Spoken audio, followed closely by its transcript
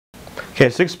Okay,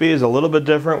 6B is a little bit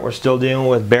different. We're still dealing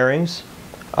with bearings,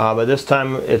 but this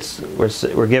time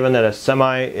we're given that a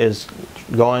semi is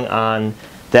going on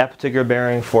that particular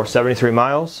bearing for 73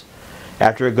 miles.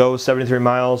 After it goes 73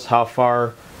 miles, how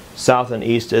far south and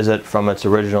east is it from its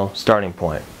original starting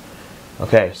point?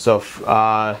 Okay, so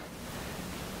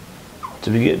to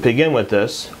begin with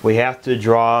this, we have to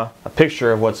draw a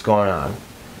picture of what's going on.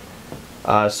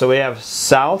 So we have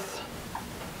south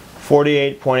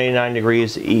 48.89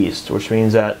 degrees east, which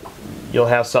means that you'll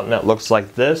have something that looks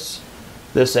like this.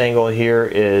 This angle here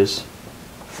is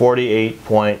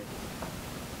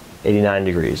 48.89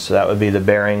 degrees. So that would be the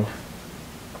bearing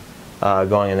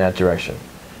going in that direction.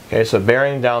 Okay, so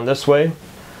bearing down this way,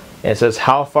 and it says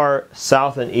how far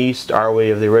south and east are we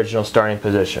of the original starting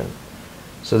position.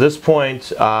 So this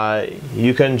point,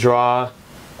 you can draw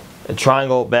a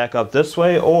triangle back up this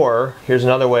way, or here's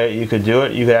another way you could do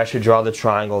it. You could actually draw the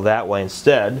triangle that way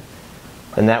instead,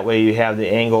 and that way you have the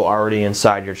angle already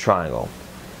inside your triangle.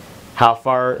 How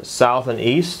far south and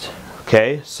east?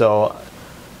 Okay, so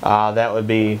that would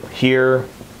be here.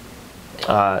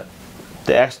 The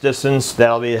x distance,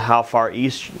 that'll be how far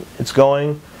east it's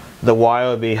going. The y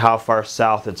would be how far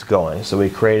south it's going. So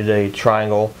we created a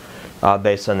triangle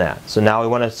based on that. So now we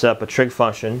want to set up a trig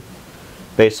function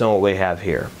based on what we have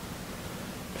here.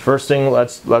 First thing,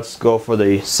 let's go for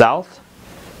the south.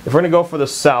 If we're going to go for the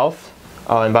south,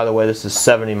 and by the way, this is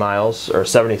 70 miles or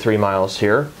 73 miles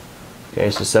here.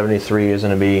 Okay, so 73 is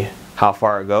going to be how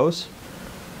far it goes.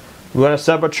 We want to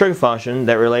set up a trig function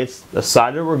that relates the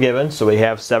side that we're given. So we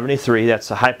have 73, that's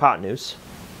the hypotenuse,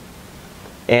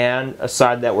 and a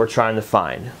side that we're trying to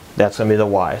find. That's going to be the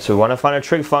y. So we want to find a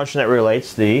trig function that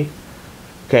relates the.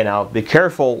 Okay, now be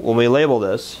careful when we label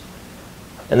this.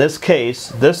 In this case,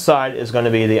 this side is going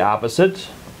to be the opposite.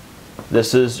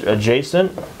 This is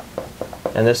adjacent,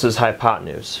 and this is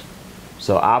hypotenuse.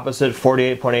 So opposite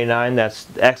 48.89, that's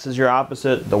x is your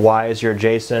opposite, the y is your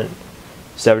adjacent,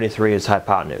 73 is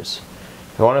hypotenuse.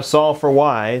 If I want to solve for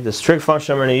y, this trig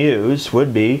function I'm going to use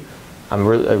would be,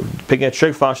 I'm picking a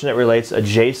trig function that relates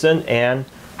adjacent and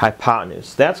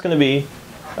hypotenuse. That's going to be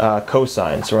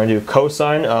cosine. So we're going to do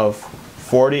cosine of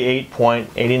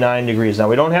 48.89 degrees. Now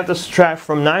we don't have to subtract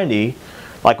from 90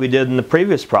 like we did in the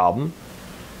previous problem,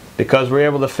 because we're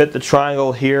able to fit the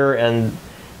triangle here and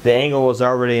the angle was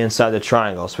already inside the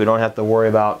triangle, so we don't have to worry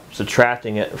about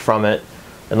subtracting it from it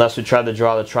unless we tried to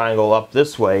draw the triangle up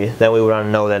this way. Then we would want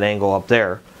to know that angle up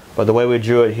there. But the way we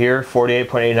drew it here,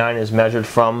 48.89 is measured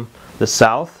from the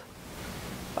south,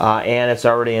 and it's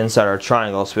already inside our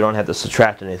triangle, so we don't have to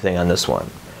subtract anything on this one.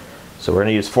 So we're going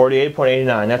to use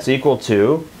 48.89. That's equal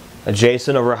to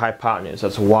adjacent over hypotenuse.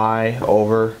 That's y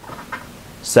over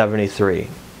 73.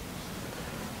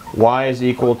 Y is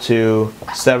equal to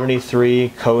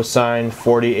 73 cosine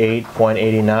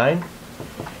 48.89.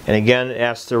 And again, it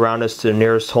asks to round us to the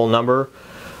nearest whole number.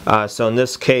 So in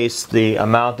this case, the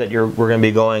amount that we're going to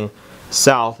be going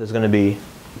south is going to be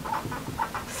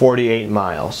 48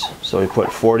 miles. So we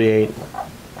put 48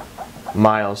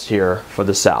 miles here for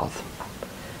the south.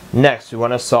 Next, we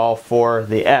want to solve for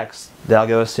the x. That'll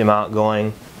give us the amount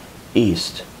going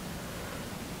east.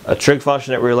 A trig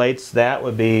function that relates that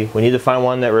would be, we need to find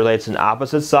one that relates an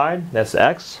opposite side, that's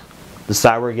x. The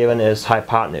side we're given is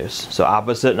hypotenuse. So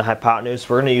opposite and hypotenuse,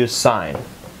 we're going to use sine.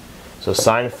 So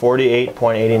sine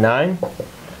 48.89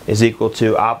 is equal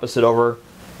to opposite over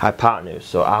hypotenuse.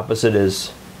 So opposite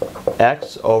is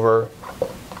x over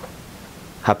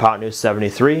hypotenuse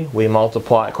 73. We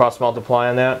multiply, cross multiply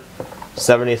on that.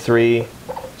 73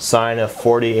 sine of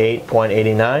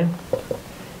 48.89,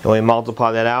 and we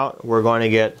multiply that out, we're going to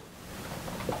get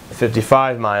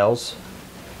 55 miles,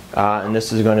 and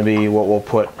this is going to be what we'll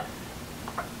put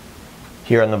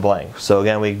here in the blank. So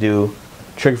again, we do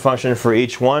trig function for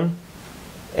each one,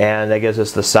 and that gives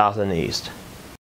us the south and the east.